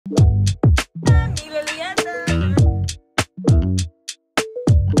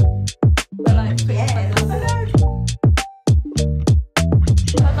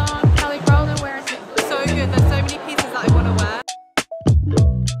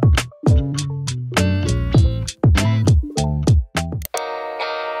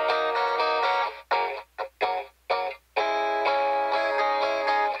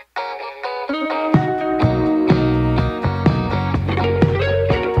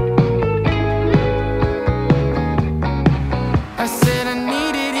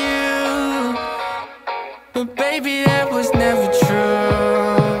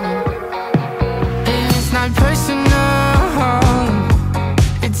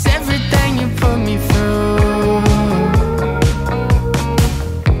It's everything you put me through.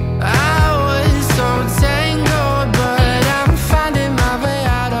 I was so tangled, but I'm finding my way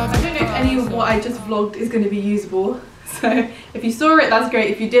out of. I don't know if any of what I just vlogged is going to be usable. So if you saw it, that's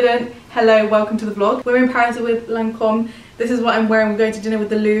great. If you didn't, hello, welcome to the vlog. We're in Paris with Lancome. This is what I'm wearing. We're going to dinner with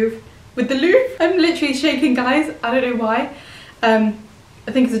the Louvre. With the Louvre? I'm literally shaking, guys. I don't know why. I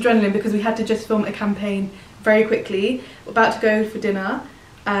think it's adrenaline because we had to just film a campaign very quickly. We're about to go for dinner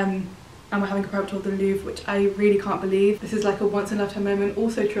and we're having a private tour of the Louvre, which I really can't believe. This is like a once in a lifetime moment.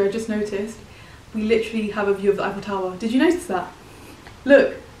 Also true, I just noticed we literally have a view of the Eiffel Tower. Did you notice that?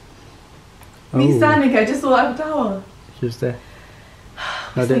 Look. Me standing here, I just saw the Eiffel Tower. Just there.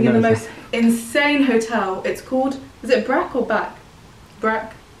 I was in the most insane hotel. It's called, is it Brac or Bac?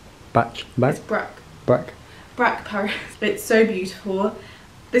 Brac? Bac. It's Brac. Brac. Brac, Paris. It's so beautiful.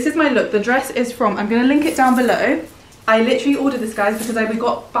 This is my look. The dress is from, I'm going to link it down below. I literally ordered this, guys, because we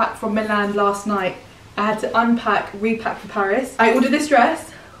got back from Milan last night. I had to unpack, repack for Paris. I ordered this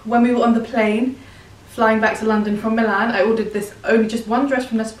dress when we were on the plane flying back to London from Milan. I ordered this, only just one dress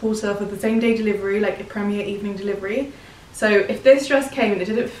from Net-a-Porter for the same day delivery, like a premiere evening delivery. So if this dress came and it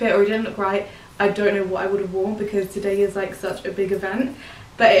didn't fit or it didn't look right, I don't know what I would have worn because today is like such a big event.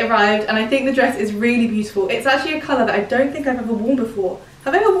 But it arrived and I think the dress is really beautiful. It's actually a colour that I don't think I've ever worn before.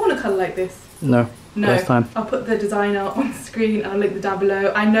 Have I ever worn a colour like this? No. No. First time. I'll put the designer on screen and I'll link them down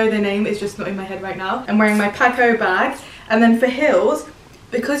below. I know their name, it's just not in my head right now. I'm wearing my Paco bag, and then for heels,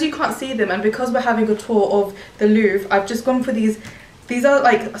 because you can't see them and because we're having a tour of the Louvre, I've just gone for these. These are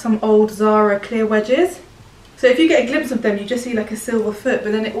like some old Zara clear wedges. So if you get a glimpse of them, you just see like a silver foot,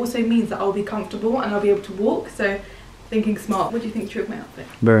 but then it also means that I'll be comfortable and I'll be able to walk. So thinking smart. What do you think, True, of my outfit?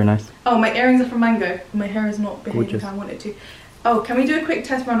 Very nice. Oh, my earrings are from Mango. My hair is not behaving Gorgeous. how I want it to. Oh, can we do a quick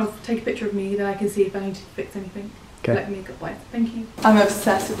test run of take a picture of me, then I can see if I need to fix anything. Okay. Like makeup wise. Thank you. I'm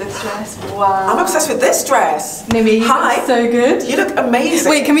obsessed with this dress. Wow. I'm obsessed with this dress. Nimi, you look so good. You look amazing.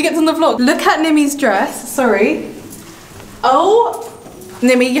 Wait, can we get on the vlog? Look at Nimi's dress. Sorry. Oh.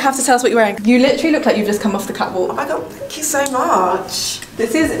 Nimi, you have to tell us what you're wearing. You literally look like you've just come off the catwalk. Oh my god, thank you so much.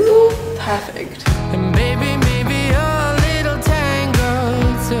 This is perfect. And baby, maybe you're a little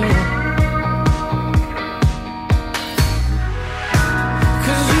tangled too.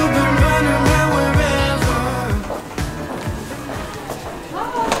 'Cause you've been running around wherever.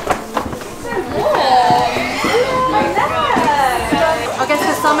 I guess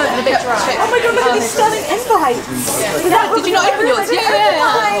there's some of the bit dry. Oh my god, look at these stunning invites. Did you not open yours? Yeah.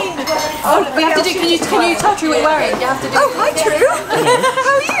 Oh, we have to do, can you tell True what you're wearing? You have to do. Oh, hi True.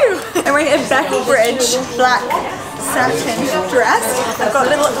 How are you? I'm wearing a Becky Bridge black satin dress. I've got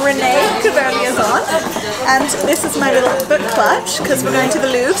little Renee Cavernias on. And this is my little book clutch because we're going to the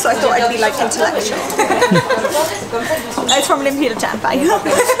Louvre, so I thought I'd be like intellectual. It's from Olympia de Tampa. I love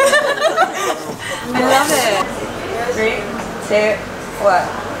it. 3, 2, 1.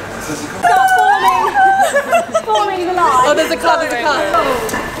 Stop forming! Forming the line. Oh, there's a club, there's a club.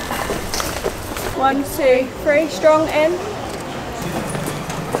 1, 2, 3, strong in.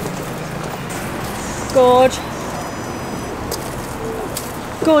 Gorge.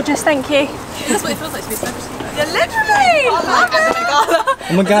 Gorgeous, thank you. That's what it feels like to be celebrity. Yeah, literally!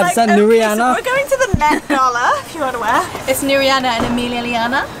 Oh my god, is that Nuriana? We're going to the Met Gala, if you want to wear. It's Nuriana and Emilia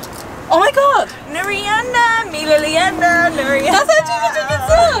Liana. Oh my god! Nuriana, Emilia Liana, Nuriana. That's actually such a good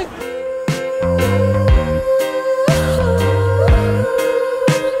song!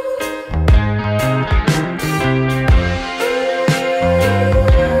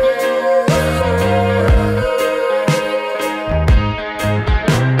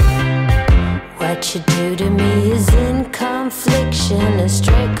 What you do to me is in confliction, a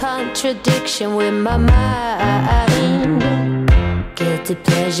straight contradiction with my mind. Guilty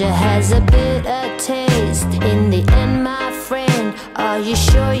pleasure has a bitter taste. In the end, my friend, are you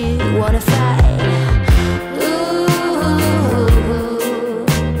sure you wanna fight? Ooh,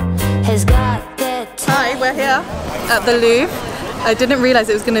 has got that time. Hi, we're here at the Louvre. I didn't realise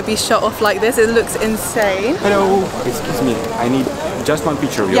it was going to be shot off like this. It looks insane. Hello, excuse me. I need just one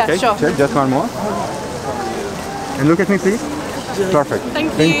picture of you, Yeah, okay? sure. Just one more. And look at me, please. Perfect.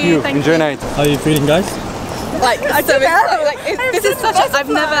 Thank you. Enjoy night. How are you feeling, guys? Like, so this is such a, I've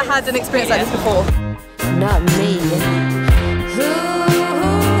never had an experience like this before. Not me.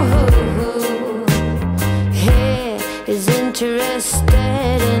 Here is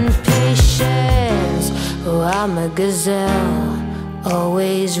interested in patience. Oh, I'm a gazelle,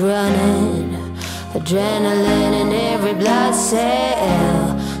 always running. Adrenaline in every blood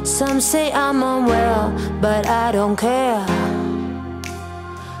cell. Some say I'm unwell, but I don't care.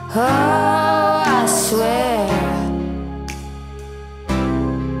 Oh, I swear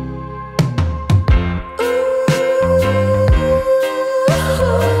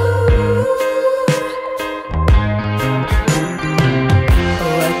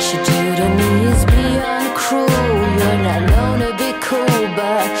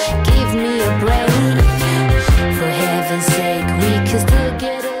Give me a break. For heaven's sake, we can still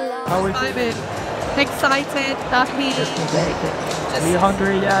get along. Excited, happy. Are you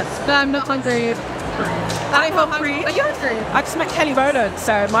hungry yet? No, I'm not hungry. I'm hungry. Are you hungry? I just met Kelly Rowland,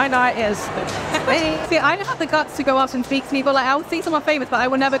 so my night is. See, I don't have the guts to go up and speak to people. Like, I'll see someone famous, but I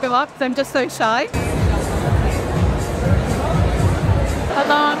will never go up because I'm just so shy.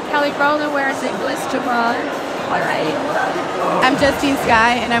 Hello, I'm Kelly Rowland wearing English to run. Alright. I'm Justine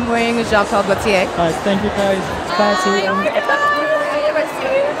Sky and I'm wearing a Jean-Paul Gaultier. Alright, thank you guys.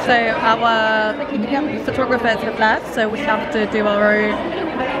 So our photographers have left, so we have to do our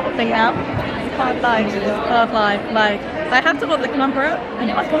own thing now. It's hard life. It's hard life. Like, I have to hold the camera up. I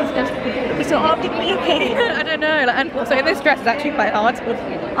don't know. Like, and also this dress is actually quite hard.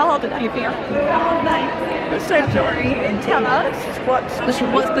 I'll hold it for you. So Jory, tell us what's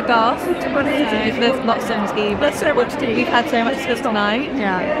the gas? There's lots of tea. We've had so much this tonight.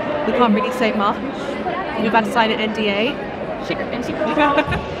 Yeah. We can't really say much. We've had to sign an NDA.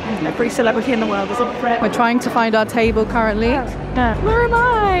 Every celebrity in the world is on threat. We're trying to find our table currently. Yeah. Where am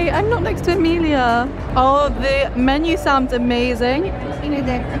I? I'm not next to Amelia. Oh, the menu sounds amazing.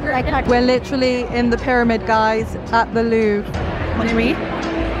 We're literally in the pyramid, guys, at the Louvre.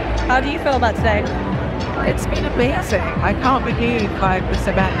 How do you feel about today? It's been amazing. I can't believe this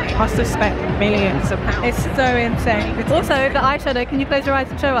event must have spent millions of pounds. It's so insane. Also, the eyeshadow, can you close your eyes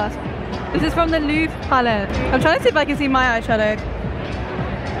and show us? This is from the Louvre palette. I'm trying to see if I can see my eyeshadow.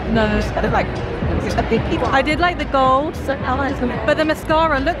 No. I did like the gold, but the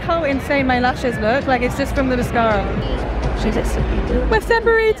mascara, look how insane my lashes look. Like, it's just from the mascara. We're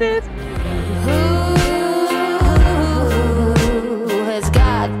separated. Who has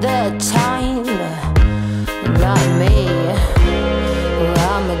got the time? Not me.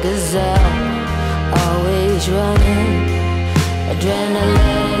 I'm a gazelle, always running.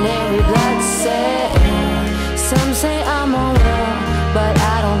 Adrenaline in every blood cell. Some say I'm unwell, but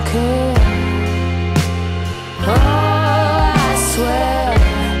I don't care. Oh, I swear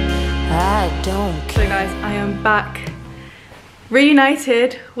I don't care. So guys, I am back,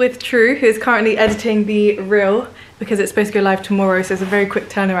 reunited with True, who is currently editing the reel because it's supposed to go live tomorrow, so it's a very quick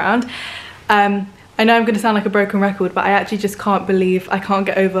turnaround. I know I'm going to sound like a broken record, but I actually just can't believe, I can't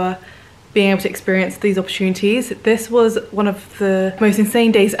get over being able to experience these opportunities. This was one of the most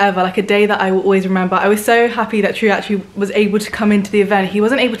insane days ever, like a day that I will always remember. I was so happy that True actually was able to come into the event. He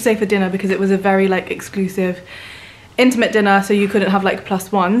wasn't able to stay for dinner because it was a very like exclusive, intimate dinner, so you couldn't have like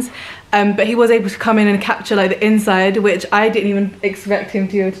plus ones. But he was able to come in and capture like the inside, which I didn't even expect him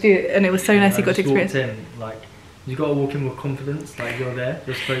to be able to do, and it was so nice he got to experience. You got to walk in with confidence, like you're there,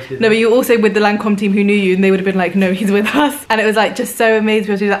 you're supposed to be there. No, but you also with the Lancome team who knew you, and they would have been like, no, he's with us. And it was like just so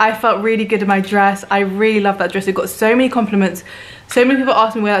amazing to do that. I felt really good in my dress. I really love that dress. It got so many compliments. So many people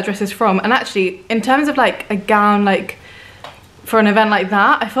asked me where that dress is from. And actually, in terms of like a gown, like for an event like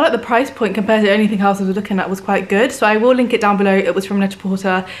that, I feel like the price point compared to anything else I was looking at was quite good. So I will link it down below. It was from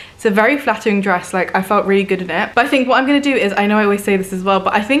Net-a-Porter. It's a very flattering dress. Like, I felt really good in it. But I think what I'm going to do is, I know I always say this as well,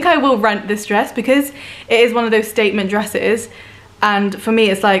 but I think I will rent this dress because it is one of those statement dresses. And for me,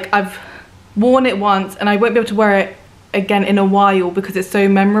 it's like I've worn it once and I won't be able to wear it again in a while because it's so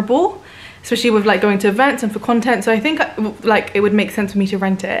memorable, especially with like going to events and for content. So I think like it would make sense for me to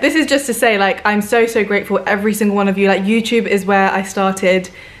rent it. This is just to say, like, I'm so grateful every single one of you. Like, YouTube is where I started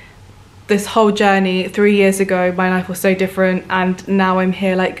this whole journey 3 years ago. My life was so different, and now I'm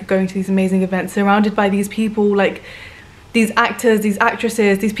here like going to these amazing events surrounded by these people, like these actors, these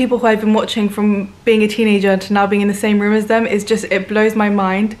actresses, these people who I've been watching from being a teenager to now being in the same room as them. It's just, it blows my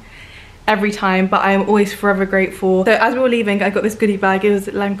mind every time, but I am always forever grateful. So as we were leaving, I got this goodie bag. It was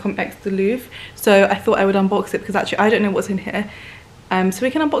Lancome X the Louvre, so I thought I would unbox it because actually I don't know what's in here, so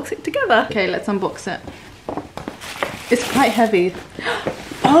we can unbox it together. Okay, let's unbox it. It's quite heavy.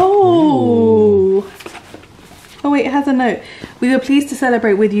 Oh wait, it has a note. We were pleased to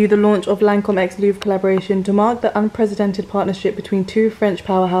celebrate with you the launch of Lancome X Louvre collaboration. To mark the unprecedented partnership between two French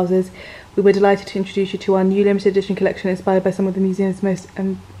powerhouses, we were delighted to introduce you to our new limited edition collection inspired by some of the museum's most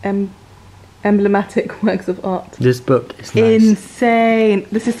emblematic works of art. This book is nice. Insane.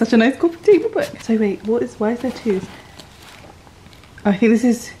 This is such a nice coffee table book. So wait, why is there two? Oh, I think this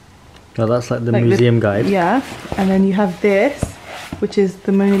is... No, that's like the museum guide. Yeah, and then you have this, which is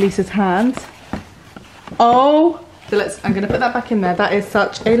the Mona Lisa's hands. Oh, so I'm gonna put that back in there. That is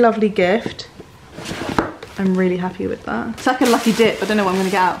such a lovely gift. I'm really happy with that. It's like a lucky dip. I don't know what I'm gonna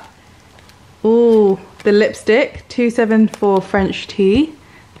get out. Oh, the lipstick, 274 French tea.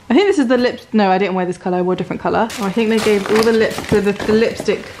 I think this is the lips. No, I didn't wear this colour. I wore a different colour. Oh, I think they gave all the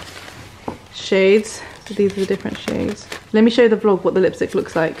lipstick shades. So these are the different shades. Let me show the vlog what the lipstick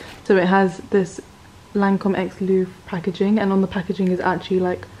looks like. So it has this Lancome X Louvre packaging, and on the packaging is actually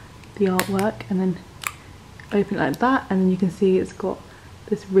like the artwork, and then open it like that, and then you can see it's got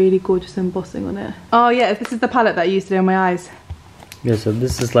this really gorgeous embossing on it. Oh yeah, this is the palette that I used today on my eyes. Yeah, so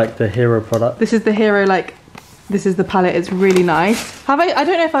this is like the hero product. This is the hero, like, this is the palette. It's really nice. I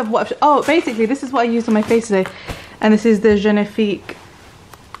don't know if I've watched, oh, basically this is what I used on my face today, and this is the Genifique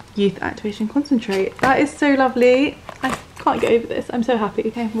Youth Activation Concentrate. That is so lovely. I can't get over this. I'm so happy.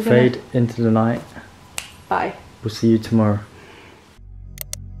 Okay, we're gonna fade into the night. Bye. We'll see you tomorrow.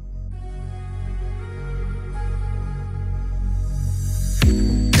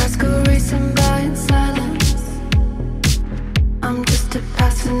 Let's go racing by in silence. I'm just a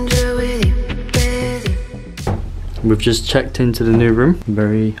passenger with you, baby. We've just checked into the new room.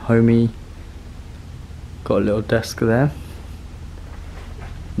 Very homey. Got a little desk there.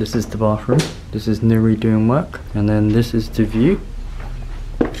 This is the bathroom. This is Nuri doing work. And then this is the view.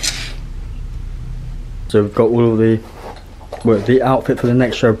 So we've got all of the outfit for the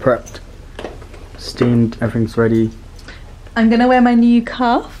next show prepped. Steamed, everything's ready. I'm gonna wear my new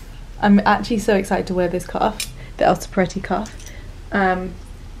cuff. I'm actually so excited to wear this cuff, the El Saporetti cuff.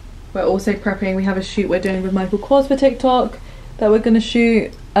 We're also prepping, we have a shoot we're doing with Michael Kors for TikTok that we're gonna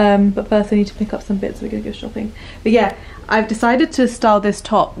shoot. But first I need to pick up some bits, we're gonna go shopping. But yeah, I've decided to style this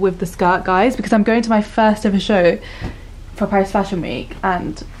top with the skirt, guys, because I'm going to my first ever show for Paris Fashion Week,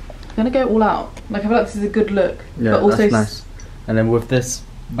 and I'm gonna go all out. Like, I feel like this is a good look. Yeah, but also that's nice. And then with this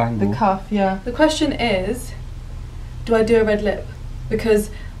bangle. The cuff, yeah. The question is, do I do a red lip? Because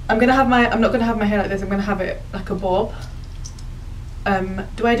I'm not gonna have my hair like this, I'm gonna have it like a bob.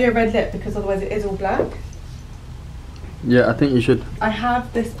 Do I do a red lip, because otherwise it is all black? Yeah, I think you should. I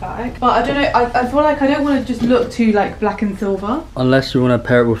have this bag, but I don't know, I feel like I don't want to just look too like black and silver. Unless you want to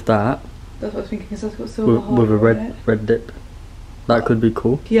pair it with that. That's what I was thinking, because that's got silver with a red lip. That could be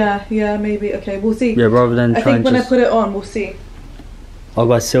cool. Yeah, maybe. Okay, we'll see. Yeah, rather than I think when I put it on, we'll see.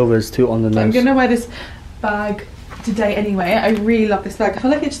 Otherwise silver is too on the nose. I'm gonna wear this bag today anyway. I really love this bag. I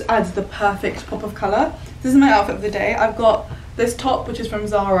feel like it just adds the perfect pop of colour. This is my outfit of the day. I've got this top, which is from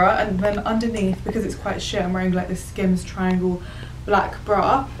Zara, and then underneath, because it's quite shit, I'm wearing like this Skims triangle black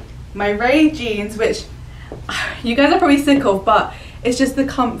bra. My Ray jeans, which you guys are probably sick of, but it's just the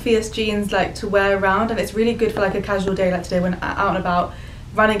comfiest jeans like to wear around, and it's really good for like a casual day like today when I'm out and about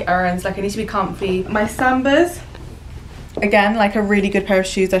running errands. Like, I need to be comfy. My Sambas, again, like a really good pair of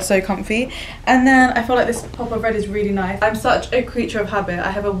shoes. They're so comfy. And then I feel like this pop of red is really nice. I'm such a creature of habit.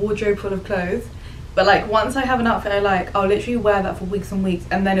 I have a wardrobe full of clothes, but like once I have an outfit I like, I'll literally wear that for weeks and weeks,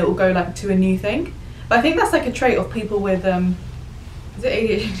 and then it will go like to a new thing. But I think that's like a trait of people with is it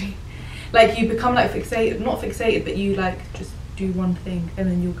ADHD? Like, you become like fixated, not fixated, but you like just do one thing and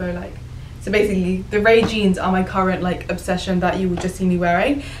then you'll go like, so basically the Ray jeans are my current like obsession that you will just see me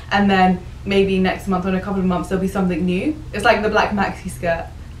wearing, and then maybe next month or in a couple of months there'll be something new. It's like the black maxi skirt,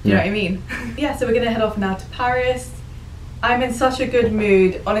 you know what I mean? Yeah, so we're gonna head off now to Paris. I'm in such a good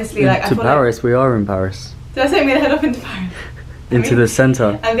mood, honestly. Like, to Paris, we are in Paris. Did I say I'm gonna head off into Paris? Into the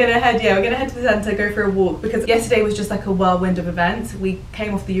centre. I'm gonna head, yeah, we're gonna head to the centre, go for a walk, because yesterday was just like a whirlwind of events. We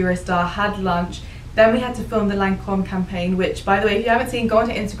came off the Eurostar, had lunch, then we had to film the Lancome campaign, which, by the way, if you haven't seen, go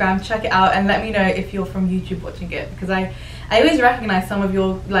onto Instagram, check it out, and let me know if you're from YouTube watching it, because I always recognise some of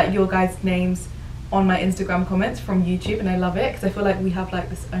your guys' names on my Instagram comments from YouTube, and I love it, because I feel like we have like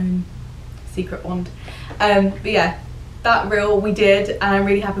this own secret bond. But yeah, that reel we did, and I'm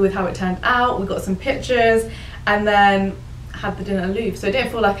really happy with how it turned out. We got some pictures, and then had the dinner at Louvre. So I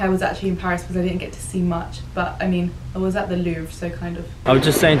didn't feel like I was actually in Paris because I didn't get to see much, but I mean, I was at the Louvre, so kind of. I was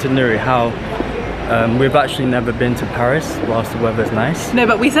just saying to Nuri how we've actually never been to Paris whilst the weather's nice. No,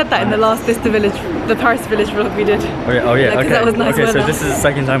 but we said that in the last the Paris Village vlog we did. Oh yeah, like, okay. That was nice okay, weather. So this is the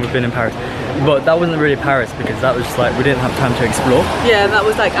second time we've been in Paris. But that wasn't really Paris, because that was just like, we didn't have time to explore. Yeah, that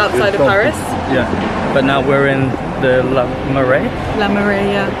was like outside of Paris. Yeah, but now we're in the La Marais,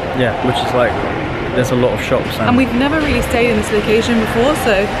 yeah, which is like, there's a lot of shops, and we've never really stayed in this location before,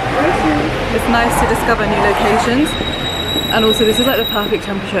 so it's nice to discover new locations. And also, this is like the perfect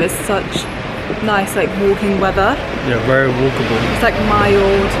temperature. It's such nice like walking weather. Yeah, very walkable. It's like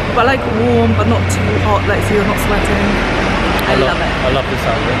mild, but like warm, but not too hot, like so you're not sweating. I love it. I love this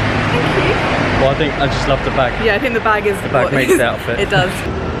outfit. Thank you. Well, I think I just love the bag. Yeah, I think the bag is. The bag makes the outfit. It does.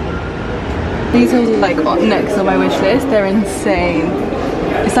 These are like next on my wish list. They're insane.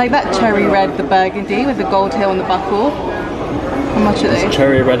 It's like that cherry red, the burgundy with the gold heel on the buckle. How much are they? It's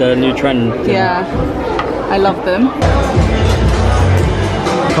cherry red, a new trend. Yeah, I love them.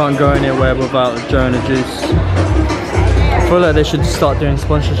 Can't go anywhere without Joe and the Juice. I feel like they should start doing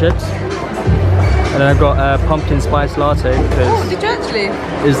sponsorships. And then I've got a pumpkin spice latte because Oh, did you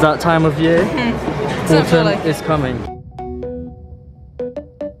actually? it's that time of year. Autumn is coming.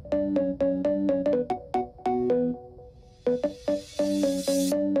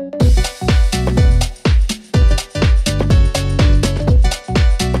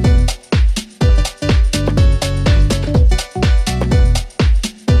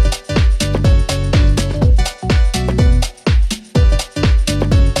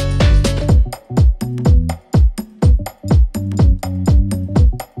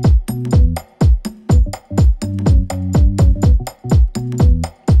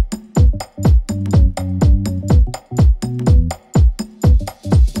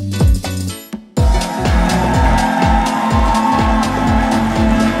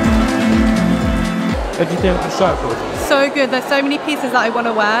 What do you think of the circle? So good. There's so many pieces that I want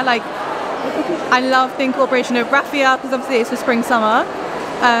to wear. Like, I love the incorporation of raffia because obviously it's for spring summer.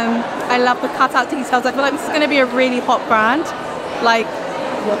 I love the cutout details. I feel like this is going to be a really hot brand. Like,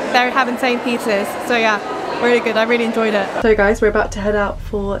 they have insane pieces. So yeah, really good. I really enjoyed it. So guys, we're about to head out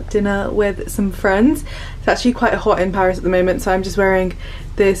for dinner with some friends. It's actually quite hot in Paris at the moment, so I'm just wearing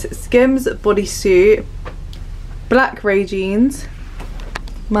this Skims bodysuit, black Ray jeans,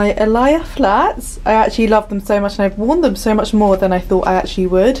 my Elia flats. I actually love them so much and I've worn them so much more than I thought I actually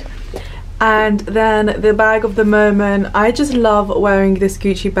would. And then the bag of the moment, I just love wearing this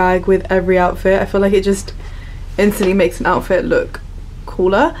Gucci bag with every outfit. I feel like it just instantly makes an outfit look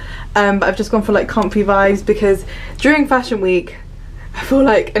cooler. But I've just gone for like comfy vibes because during fashion week, I feel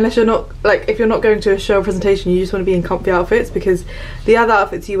like unless you're not, like if you're not going to a show or presentation, you just want to be in comfy outfits because the other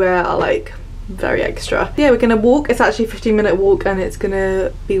outfits you wear are like very extra. Yeah, we're gonna walk. It's actually a 15-minute walk and it's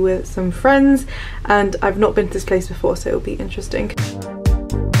gonna be with some friends, and I've not been to this place before, so it'll be interesting.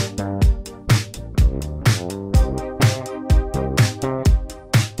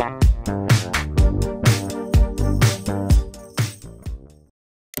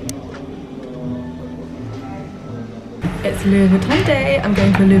 It's Louis Vuitton day. I'm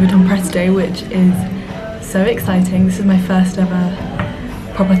going to a Louis Vuitton press day, which is so exciting. This is my first ever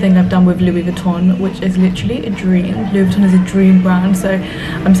proper thing I've done with Louis Vuitton, which is literally a dream. Louis Vuitton is a dream brand, so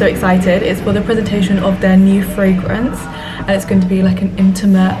I'm so excited. It's for the presentation of their new fragrance, and it's going to be like an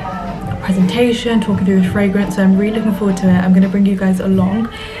intimate presentation, talking through the fragrance, so I'm really looking forward to it. I'm going to bring you guys along.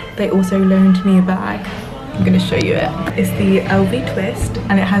 They also loaned me a bag. I'm going to show you it. It's the LV twist,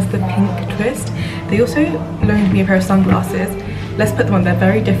 and it has the pink twist. They also loaned me a pair of sunglasses. Let's put them on. They're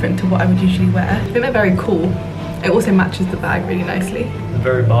very different to what I would usually wear. I think they're very cool. It also matches the bag really nicely.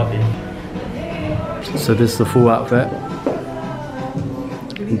 Very Barbie. So this is the full outfit.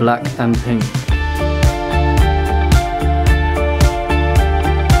 Black and pink.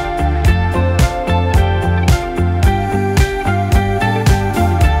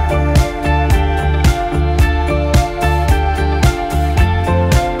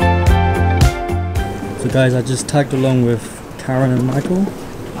 So guys, I just tagged along with Karen and Michael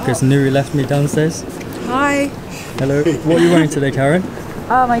because Nuri left me downstairs. Hi. Hello. What are you wearing today, Karen?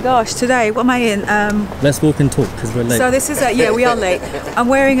 Oh my gosh, today, what am I in? Let's walk and talk because we're late. So this is, yeah, we are late. I'm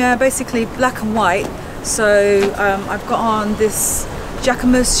wearing basically black and white. So I've got on this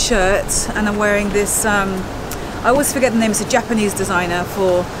Jacquemus shirt and I'm wearing this, I always forget the name, it's a Japanese designer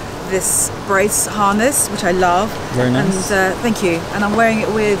for this brace harness, which I love. Very nice. And thank you. And I'm wearing it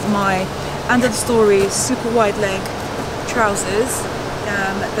with my Under the Story super wide leg trousers.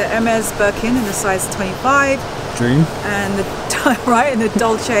 The Hermes Birkin in the size 25. Dream. And the right, and the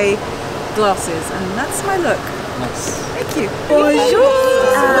Dolce glasses, and that's my look. Nice. Thank you. Bonjour.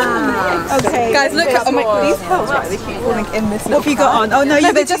 Okay, guys, look at these pearls. Right, they keep falling in this. What have you got on? Oh no,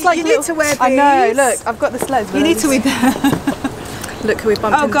 you need to wear these. I know. Look, I've got the sleds. You need to wear them. Look who we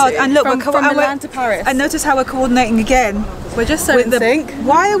bumped into. Oh god, and look, from Milan to Paris. And notice how we're coordinating again. We're just so in sync.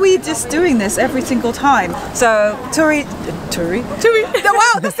 Why are we just doing this every single time? So, Turi.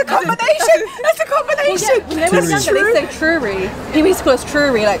 Wow, that's the combination. That's the combination. Well, yeah, you know when they say Trury. He used to call us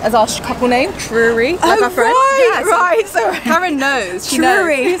Trury, like as our couple name, Trury. Like our friend. Right, yeah, right. So Karen knows.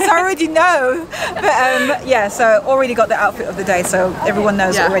 Trury. So I already know. But yeah, so already got the outfit of the day, so everyone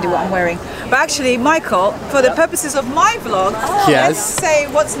knows already what I'm wearing. But actually, Michael, for the purposes of my vlog, let's say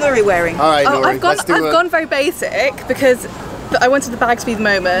what's Nuri wearing. All right, Nuri, I've gone very basic because I wanted the bag to be the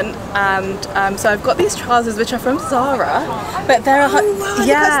moment, and so I've got these trousers which are from Zara, but they're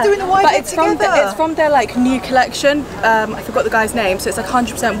doing the wide leg together. It's from their like new collection. I forgot the guy's name, so it's like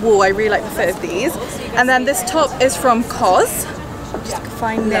 100% wool. I really like the fit of these. And then this top is from COS. Just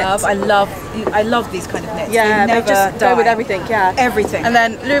fine knits. I love these kind of knits. Yeah, they they never just die. go with everything, yeah. Everything. And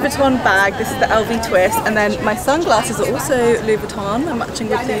then Louis Vuitton bag, this is the LV twist, and then my sunglasses are also Louis Vuitton, I'm matching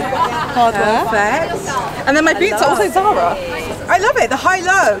with the hardware. Perfect. And then my boots are also Zara. I love it, the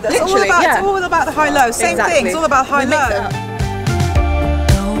high-low. That's all Literally, about, yeah. it's all about the high-low. Same thing, it's all about We mix it high-low. up.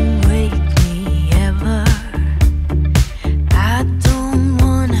 Don't wake me ever. I don't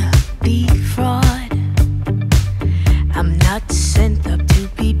wanna be fraud. I'm not sent up to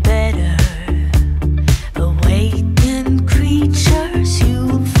be better. Awakened creatures,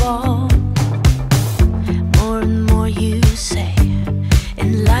 you fall. More and more you say,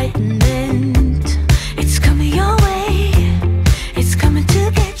 enlightenment. It's coming your way. It's coming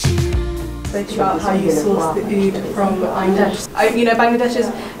to get you. Spoke about how you source the oud from Bangladesh. You know, Bangladesh is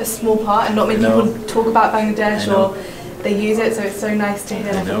a small part, and not many people talk about Bangladesh or they use it. So it's so nice to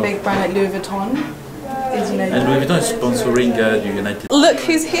hear like a big brand like Louis Vuitton is, you know. And Louis Vuitton is sponsoring the United. Look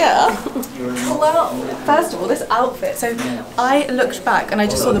who's here. Well, first of all, this outfit. So I looked back and I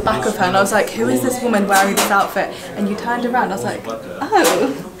just saw the back of her and I was like, who is this woman wearing this outfit? And you turned around, I was like,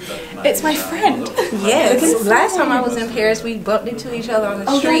 oh. It's my friend. Yes. Last time I was in Paris, we bumped into each other on the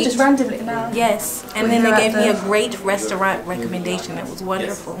street. Oh yeah, just randomly now. Yes. And then they gave me a great restaurant recommendation. It was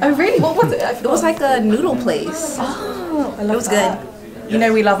wonderful. Oh really? What was it? It was like a noodle place. Oh, I love it was good. You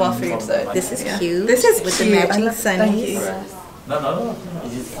know we love our food, so. This is cute. This is with cute. the matching Thank you. sunnies.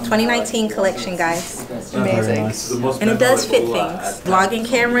 2019 collection, guys. Amazing. And it does fit things. Vlogging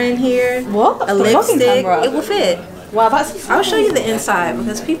camera in here. What? A The vlogging lipstick. camera? It will fit. Wow, that's. I'll show you the inside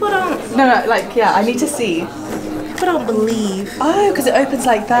because people don't. No, like yeah, I need to see. People don't believe. Oh, because it opens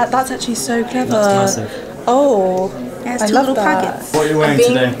like that. That's actually so clever. That's massive. Oh, It has I two love little that. pockets. What are you wearing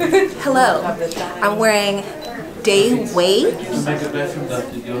today? Hello. I'm wearing Day Way,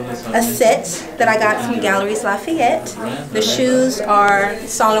 a set that I got from Galleries Lafayette. The shoes are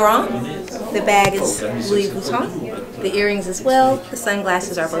Saint Laurent. The bag is Louis Vuitton. The earrings as well. The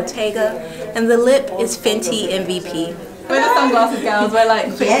sunglasses are Bottega. And the lip is Fenty MVP. We're the sunglasses gals. We're like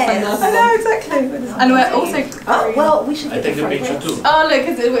putting sunglasses on. I know, exactly. And we're also. Oh, well, we should I get take the a front picture page. too. Oh look,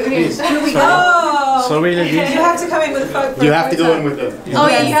 because Here we go. Oh! Sorry, ladies. You have to come in with a photo. You have to go in with them. Oh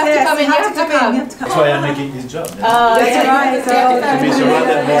yeah, you have to come in. You have to come. in. That's why I'm making this job. That's right. To be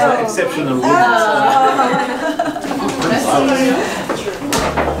surrounded by exceptional women.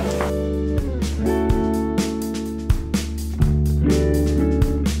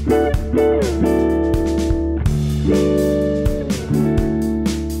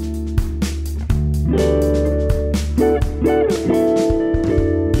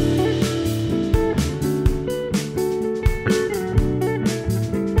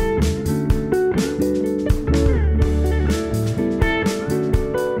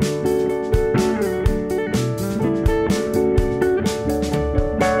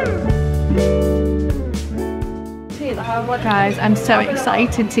 Guys, I'm so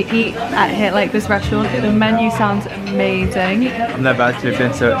excited to eat at here, like this restaurant. The menu sounds amazing. I've never actually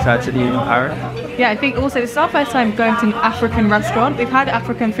been so excited to eat in Paris. Yeah, I think also this is our first time going to an African restaurant. We've had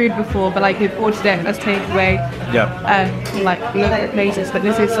African food before, but like we've ordered it as takeaway. Yeah. Like local places, but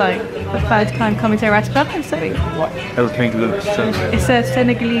this is like the third time coming to a restaurant. I'm so Everything looks so good. It's a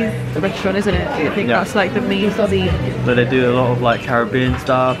Senegalese restaurant, isn't it? I think that's like the main cuisine. But they do a lot of like Caribbean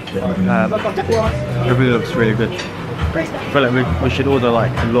stuff. Everything looks really good. I feel like we should order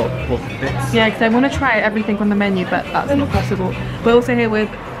like a lot of bits. Yeah, because I want to try everything on the menu, but that's not possible. We're also here with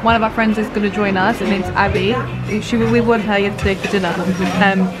one of our friends is going to join us. Her name's Abby. We won her yesterday for dinner,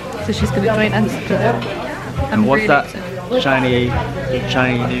 so she's going to join us. And what's that shiny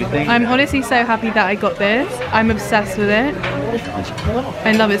new thing? I'm honestly so happy that I got this. I'm obsessed with it.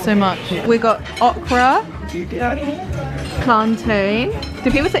 I love it so much. We got okra, plantain.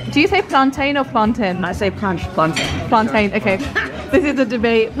 Do you say plantain or plantain? I say plantain. Plantain, okay. This is a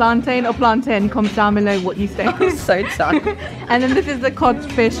debate, plantain or plantain. Comment down below what you say. So excited. And then this is the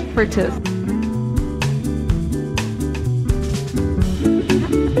codfish fritters.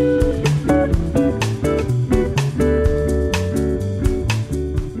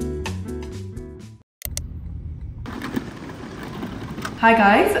 Hi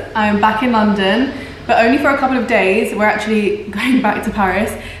guys, I'm back in London, but only for a couple of days. We're actually going back to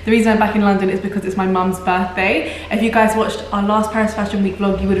Paris. The reason I'm back in London is because it's my mum's birthday. If you guys watched our last Paris Fashion Week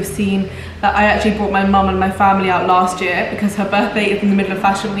vlog, you would have seen that I actually brought my mum and my family out last year because her birthday is in the middle of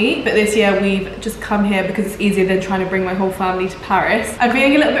Fashion Week. But this year we've just come here because it's easier than trying to bring my whole family to Paris. I'm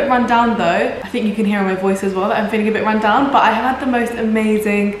feeling a little bit run down though. I think you can hear in my voice as well that I'm feeling a bit run down, but I had the most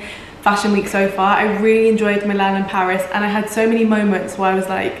amazing Fashion Week so far. I really enjoyed Milan and Paris, and I had so many moments where I was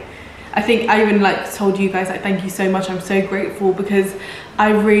like, I think I even like told you guys like thank you so much. I'm so grateful because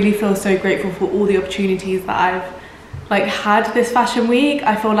I really feel so grateful for all the opportunities that I've like had this fashion week.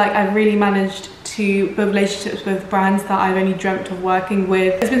 I feel like I've really managed to build relationships with brands that I've only dreamt of working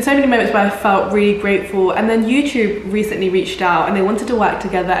with. There's been so many moments where I felt really grateful, and then YouTube recently reached out and they wanted to work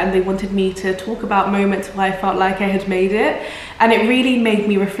together and they wanted me to talk about moments where I felt like I had made it, and it really made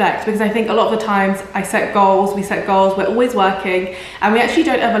me reflect, because I think a lot of the times I set goals, we set goals, we're always working, and we actually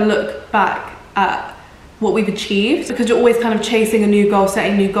don't ever look back at what we've achieved, because you're always kind of chasing a new goal,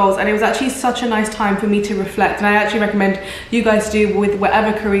 setting new goals. And it was actually such a nice time for me to reflect, and I actually recommend you guys do with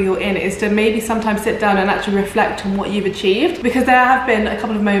whatever career you're in, is to maybe sometimes sit down and actually reflect on what you've achieved, because there have been a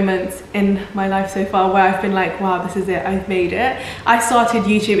couple of moments in my life so far where I've been like, wow, this is it, I've made it. I started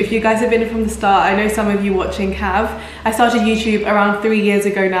YouTube, if you guys have been from the start, I know some of you watching have. I started YouTube around 3 years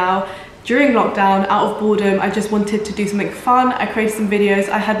ago now. During lockdown, out of boredom, I just wanted to do something fun. I created some videos.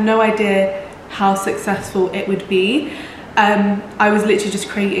 I had no idea how successful it would be. I was literally just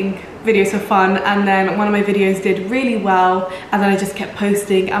creating videos for fun, and then one of my videos did really well, and then I just kept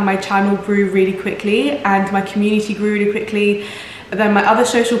posting, and my channel grew really quickly and my community grew really quickly. Then my other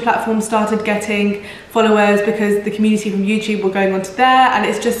social platforms started getting followers because the community from YouTube were going onto there, and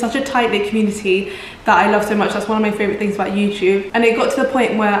it's just such a tight-knit community that I love so much. That's one of my favorite things about YouTube. And it got to the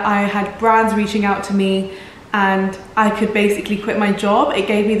point where I had brands reaching out to me and I could basically quit my job. It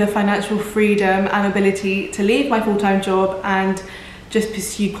gave me the financial freedom and ability to leave my full-time job and just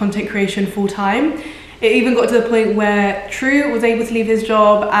pursue content creation full-time. It even got to the point where True was able to leave his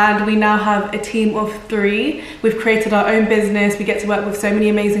job, and we now have a team of 3. We've created our own business. We get to work with so many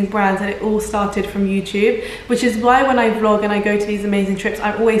amazing brands, and it all started from YouTube, which is why when I vlog and I go to these amazing trips,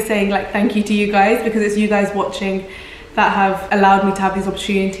 I'm always saying like thank you to you guys, because it's you guys watching that have allowed me to have these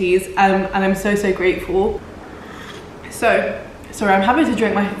opportunities, and I'm so grateful. So, sorry, I'm having to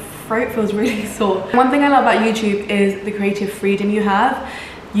drink, my throat feels really sore. One thing I love about YouTube is the creative freedom you have.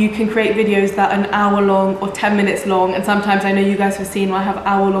 You can create videos that are an hour long or 10 minutes long, and sometimes I know you guys have seen I have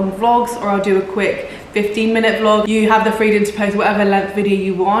hour-long vlogs, or I'll do a quick 15-minute vlog. You have the freedom to post whatever length video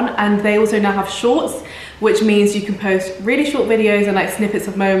you want, and they also now have shorts, which means you can post really short videos and like snippets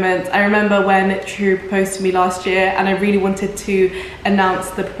of moments. I remember when True proposed to me last year, and I really wanted to announce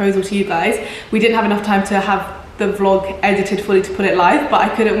the proposal to you guys. We didn't have enough time to have the vlog edited fully to put it live, but I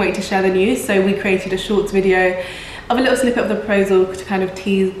couldn't wait to share the news, so we created a shorts video of a little snippet of the proposal to kind of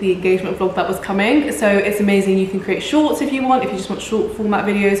tease the engagement vlog that was coming. So it's amazing. You can create shorts if you want, if you just want short format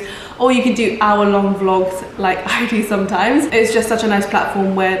videos, or you can do hour-long vlogs like I do sometimes. It's just such a nice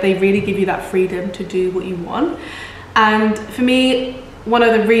platform where they really give you that freedom to do what you want. And for me, one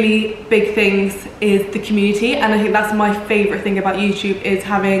of the really big things is the community, and I think that's my favorite thing about YouTube, is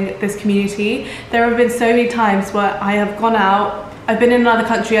having this community. There have been so many times where I have gone out, I've been in another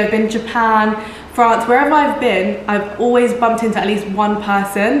country, I've been to Japan, France, wherever I've been, I've always bumped into at least one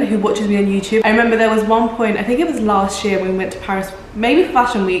person who watches me on YouTube. I remember there was one point, I think it was last year when we went to Paris, maybe for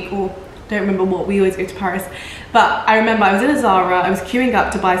Fashion Week, or don't remember what, we always go to Paris. But I remember I was in a Zara, I was queuing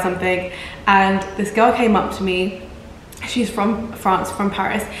up to buy something, and this girl came up to me. She's from France, from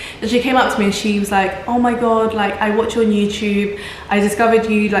Paris, and she came up to me and she was like, oh my god, like I watch you on YouTube, I discovered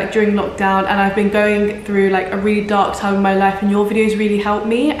you like during lockdown, and I've been going through like a really dark time in my life, and your videos really helped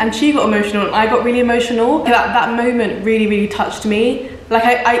me. And she got emotional and I got really emotional. That moment really touched me. Like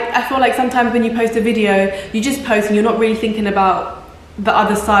I feel like sometimes when you post a video, you just post and you're not really thinking about the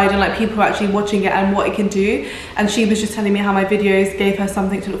other side and like people who are actually watching it and what it can do. And she was just telling me how my videos gave her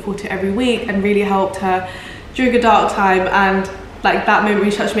something to look forward to every week and really helped her during a dark time, and like that moment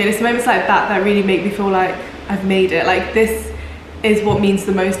really touched me. And it's moments like that that really make me feel like I've made it. Like this is what means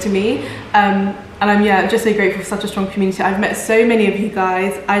the most to me. And I'm just so grateful for such a strong community. I've met so many of you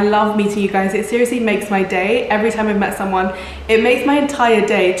guys. I love meeting you guys. It seriously makes my day. Every time I've met someone, it makes my entire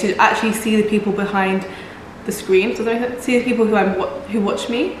day to actually see the people behind the screen, so I see the people who watch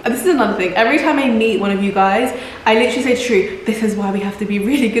me. And this is another thing, every time I meet one of you guys, I literally say to True, this is why we have to be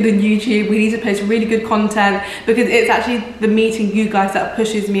really good on YouTube, we need to post really good content, because it's actually the meeting you guys that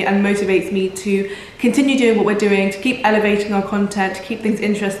pushes me and motivates me to continue doing what we're doing, to keep elevating our content, to keep things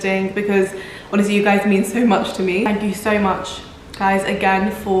interesting, because honestly you guys mean so much to me. Thank you so much guys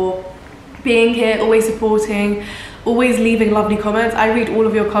again for being here, always supporting, always leaving lovely comments. I read all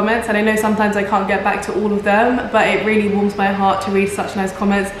of your comments, and I know sometimes I can't get back to all of them, but it really warms my heart to read such nice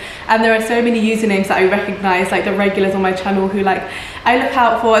comments. And there are so many usernames that I recognize, like the regulars on my channel who like I look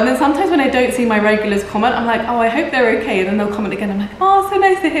out for, and then sometimes when I don't see my regulars comment, I'm like, oh, I hope they're okay, and then they'll comment again. I'm like, oh, so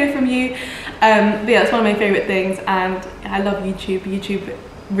nice to hear from you. But yeah, it's one of my favorite things, and I love YouTube. YouTube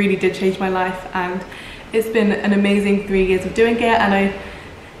really did change my life, and it's been an amazing 3 years of doing it, and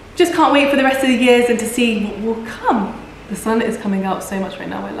just can't wait for the rest of the years and to see what will come. The sun is coming out so much right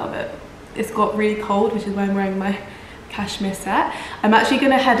now, I love it. It's got really cold, which is why I'm wearing my cashmere set. I'm actually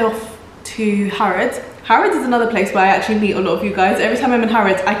gonna head off to Harrods. Harrods is another place where I actually meet a lot of you guys. Every time I'm in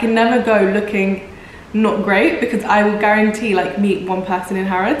Harrods, I can never go looking not great because I will guarantee like meet one person in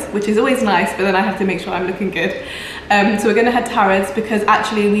Harrods, which is always nice, but then I have to make sure I'm looking good. So we're gonna head to Harrods because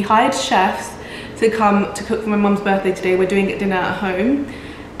actually we hired chefs to come to cook for my mum's birthday today. We're doing dinner at home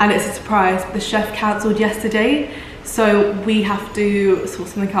and it's a surprise. The chef cancelled yesterday, so we have to sort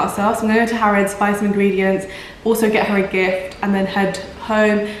something out ourselves. So I'm gonna go to Harrods, buy some ingredients, also get her a gift, and then head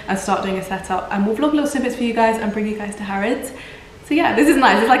home and start doing a setup. And we'll vlog little snippets for you guys and bring you guys to Harrods. So yeah, this is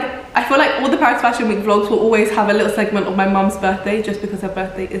nice. It's like, I feel like all the Paris Fashion Week vlogs will always have a little segment of my mum's birthday just because her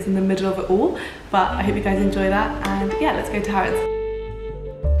birthday is in the middle of it all. But I hope you guys enjoy that. And yeah, let's go to Harrods.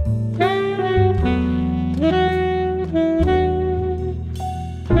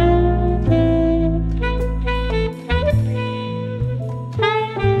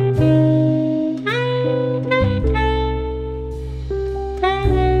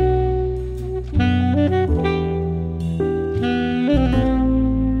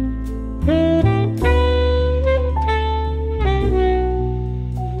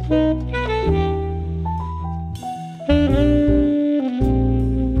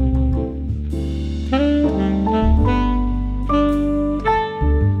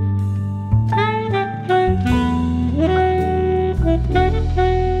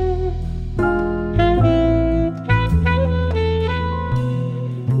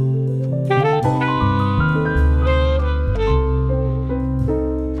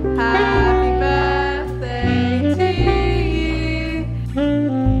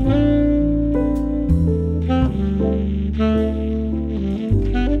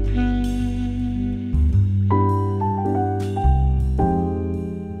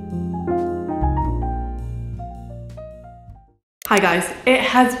 Hi guys, it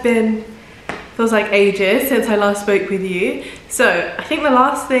has been, feels like ages since I last spoke with you. So I think the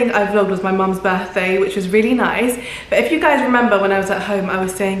last thing I vlogged was my mum's birthday, which was really nice. But if you guys remember when I was at home, I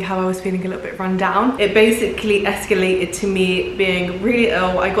was saying how I was feeling a little bit run down. It basically escalated to me being really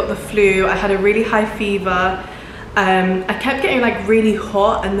ill. I got the flu, I had a really high fever. I kept getting like really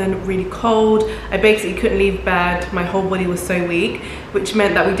hot and then really cold. I basically couldn't leave bed. My whole body was so weak, which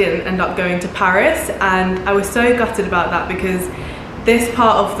meant that we didn't end up going to Paris. And I was so gutted about that because this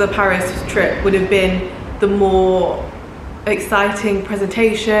part of the Paris trip would have been the more exciting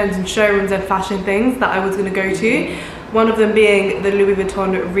presentations and showrooms and fashion things that I was going to go to. One of them being the Louis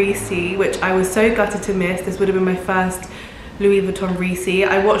Vuitton Reese, which I was so gutted to miss. This would have been my first Louis Vuitton Reese.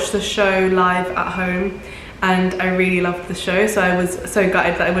 I watched the show live at home and I really loved the show, so I was so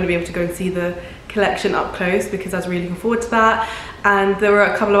gutted that I wouldn't be able to go and see the collection up close because I was really looking forward to that. And there were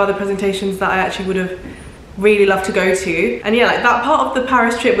a couple of other presentations that I actually would have really loved to go to. And yeah, like that part of the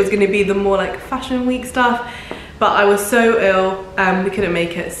Paris trip was going to be the more like fashion week stuff, but I was so ill and we couldn't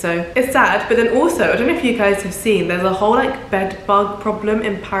make it, so it's sad. But then also, I don't know if you guys have seen, there's a whole like bed bug problem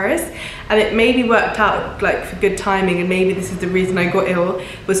in Paris, and it maybe worked out like for good timing, and maybe this is the reason I got ill,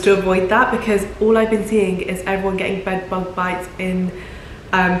 was to avoid that, because all I've been seeing is everyone getting bed bug bites in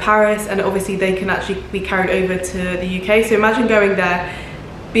Paris, and obviously they can actually be carried over to the UK. So imagine going there,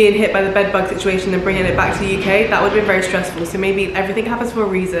 being hit by the bed bug situation and bringing it back to the UK. That would have been very stressful. So maybe everything happens for a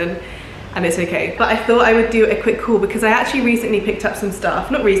reason and it's okay. But I thought I would do a quick haul because I actually recently picked up some stuff.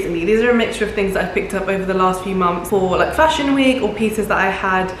 Not recently, these are a mixture of things that I've picked up over the last few months for like fashion week, or pieces that I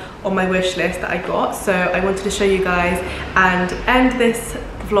had on my wish list that I got. So I wanted to show you guys and end this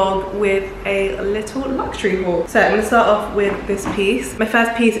vlog with a little luxury haul. So I'm gonna start off with this piece. My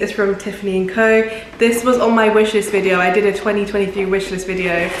first piece is from Tiffany & Co. This was on my wishlist video. I did a 2023 wishlist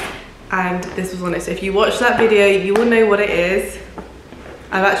video and this was on it. So if you watch that video, you will know what it is.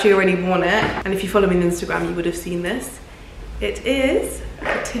 I've actually already worn it, and if you follow me on Instagram, you would have seen this. It is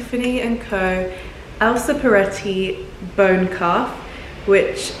a Tiffany & Co. Elsa Peretti bone cuff,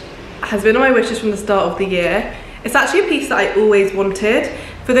 which has been on my wishlist from the start of the year. It's actually a piece that I always wanted.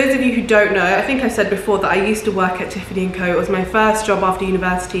 For those of you who don't know, I think I've said before that I used to work at Tiffany & Co. It was my first job after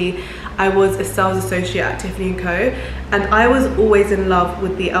university. I was a sales associate at Tiffany & Co. And I was always in love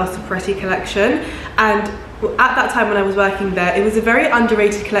with the Elsa Peretti collection. And at that time when I was working there, it was a very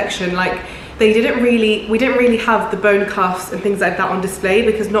underrated collection. Like, we didn't really have the bone cuffs and things like that on display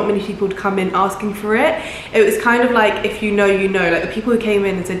because not many people would come in asking for it. It was kind of like, if you know, you know. Like the people who came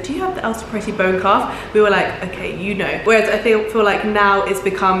in and said, do you have the Elsa Preti bone cuff? We were like, okay, you know. Whereas I feel like now it's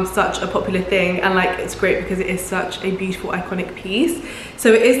become such a popular thing, and like it's great because it is such a beautiful iconic piece.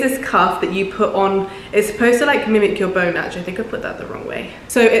 So it is this cuff that you put on. It's supposed to like mimic your bone. Actually, I think I put that the wrong way.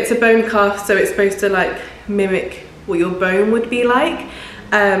 So it's a bone cuff, so it's supposed to like mimic what your bone would be like.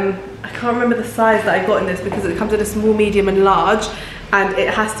 I can't remember the size that I got in this because it comes in a small, medium and large, and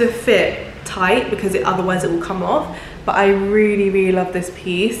it has to fit tight because otherwise it will come off. But I really love this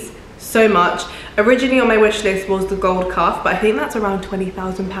piece so much. Originally on my wish list was the gold cuff, but I think that's around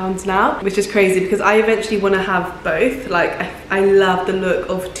 £20,000 now, which is crazy because I eventually want to have both. Like I love the look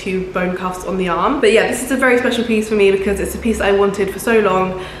of 2 bone cuffs on the arm. But yeah, this is a very special piece for me because it's a piece I wanted for so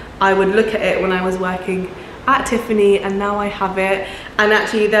long. I would look at it when I was working at Tiffany, and now I have it. And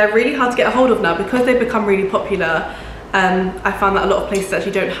actually they're really hard to get a hold of now because they've become really popular. I found that a lot of places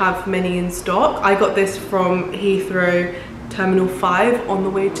actually don't have many in stock. I got this from Heathrow Terminal 5 on the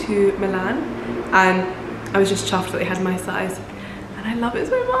way to Milan, and I was just chuffed that they had my size, and I love it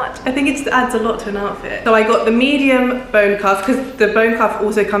so much. I think it just adds a lot to an outfit. So I got the medium bone cuff because the bone cuff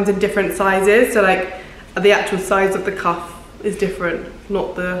also comes in different sizes, so like the actual size of the cuff is different,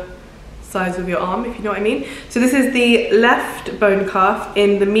 not the size of your arm, if you know what I mean. So this is the left bone cuff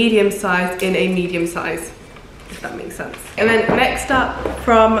in the medium size in a medium size, if that makes sense. And then next up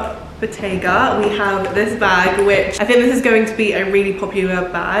from Bottega, we have this bag, which I think this is going to be a really popular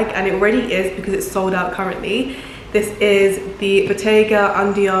bag, and it already is because it's sold out currently. This is the Bottega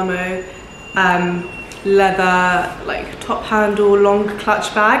Andiano leather, like top handle, long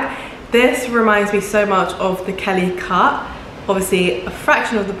clutch bag. This reminds me so much of the Kelly cut. Obviously a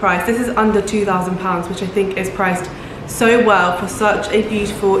fraction of the price. This is under £2,000, which I think is priced so well for such a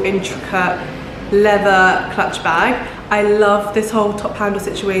beautiful, intricate leather clutch bag. I love this whole top handle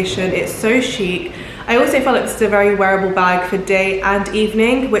situation. It's so chic. I also feel like this is a very wearable bag for day and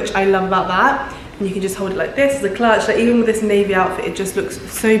evening, which I love about that. And you can just hold it like this, the clutch. Like even with this navy outfit, it just looks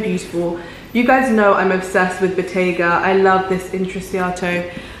so beautiful. You guys know I'm obsessed with Bottega. I love this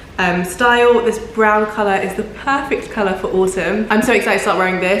Intrecciato style. This brown color is the perfect color for autumn. I'm so excited to start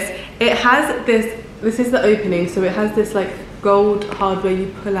wearing this. It has this is the opening, so it has this like gold hardware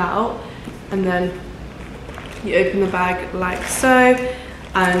you pull out, and then you open the bag like so,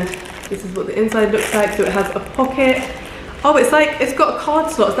 and this is what the inside looks like. So it has a pocket. Oh, it's like it's got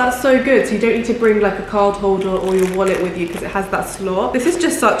card slots. That's so good. So you don't need to bring like a card holder or your wallet with you because it has that slot. This is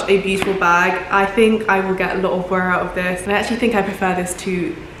just such a beautiful bag. I think I will get a lot of wear out of this, and I actually think I prefer this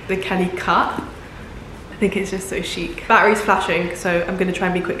to the Kelly cut. I think it's just so chic. Battery's flashing, so I'm gonna try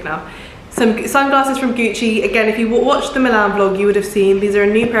and be quick now. Some sunglasses from Gucci. Again, if you watched the Milan vlog, you would have seen these are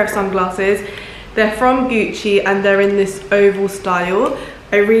a new pair of sunglasses. They're from Gucci and they're in this oval style.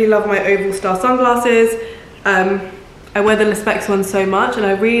 I really love my oval style sunglasses. I wear the Specs ones so much, and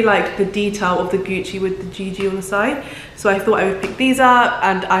I really like the detail of the Gucci with the GG on the side. So I thought I would pick these up,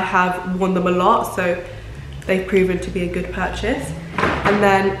 and I have worn them a lot, so they've proven to be a good purchase. And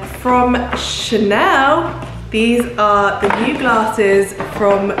then from Chanel, these are the new glasses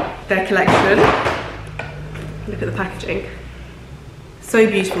from their collection. Look at the packaging. So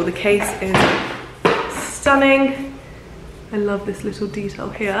beautiful. The case is stunning. I love this little detail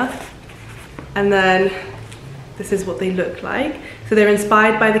here. And then this is what they look like. So they're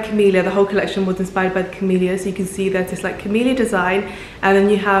inspired by the camellia. The whole collection was inspired by the camellia. So you can see there's this like camellia design, and then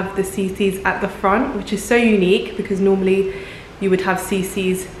you have the CCs at the front, which is so unique because normally you would have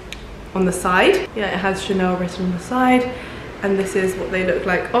CCs on the side. Yeah, it has Chanel written on the side, and this is what they look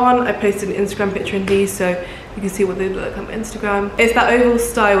like on. I posted an Instagram picture in these so you can see what they look like on Instagram. It's that oval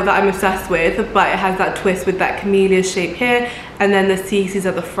style that I'm obsessed with, but it has that twist with that camellia shape here, and then the CCs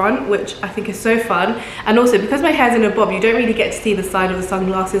at the front, which I think is so fun. And also because my hair's in a bob, you don't really get to see the side of the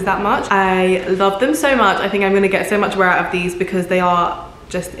sunglasses that much. I love them so much. I think I'm gonna get so much wear out of these because they are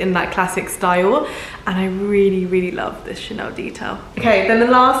just in that classic style, and I really love this Chanel detail. Okay, then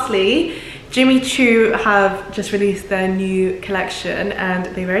lastly, Jimmy Choo have just released their new collection, and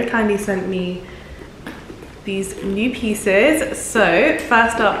they very kindly sent me these new pieces. So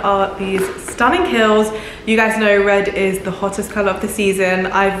first up are these stunning heels. You guys know red is the hottest color of the season.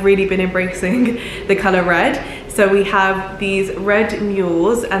 I've really been embracing the color red. So we have these red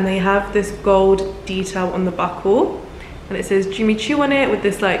mules, and they have this gold detail on the buckle, and it says Jimmy Choo on it with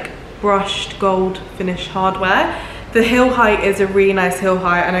this like brushed gold finish hardware. The heel height is a really nice heel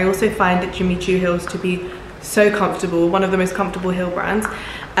height, and I also find that Jimmy Choo heels to be so comfortable, one of the most comfortable heel brands.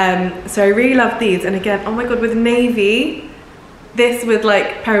 So I really love these, and again, oh my god, with navy, this with like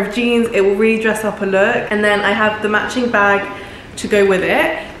a pair of jeans, it will really dress up a look. And then I have the matching bag to go with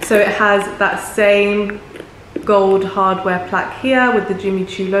it. So it has that same gold hardware plaque here with the Jimmy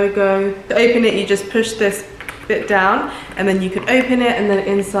Choo logo. To open it, you just push this bit down and then you can open it, and then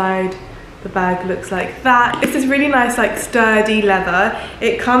inside the bag looks like that. It's this really nice like sturdy leather.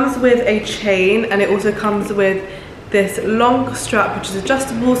 It comes with a chain, and it also comes with this long strap which is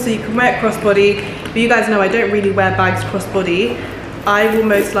adjustable so you can wear it crossbody. But you guys know I don't really wear bags crossbody. I will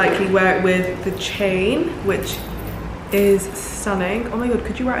most likely wear it with the chain, which is stunning. Oh my god,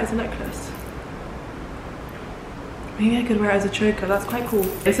 could you wear it as a necklace? Maybe I could wear it as a choker. That's quite cool.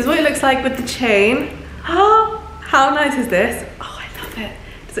 This is what it looks like with the chain. How nice is this? Oh, I love it.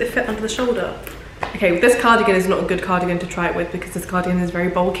 Does it fit under the shoulder? Okay, this cardigan is not a good cardigan to try it with because this cardigan is very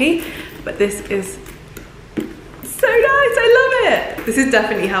bulky, but this is so nice. I love it. This is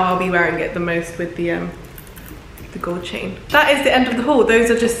definitely how I'll be wearing it the most, with the gold chain. That is the end of the haul. Those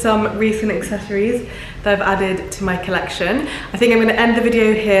are just some recent accessories that I've added to my collection. I think I'm going to end the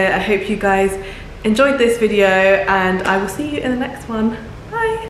video here. I hope you guys enjoyed this video, and I will see you in the next one.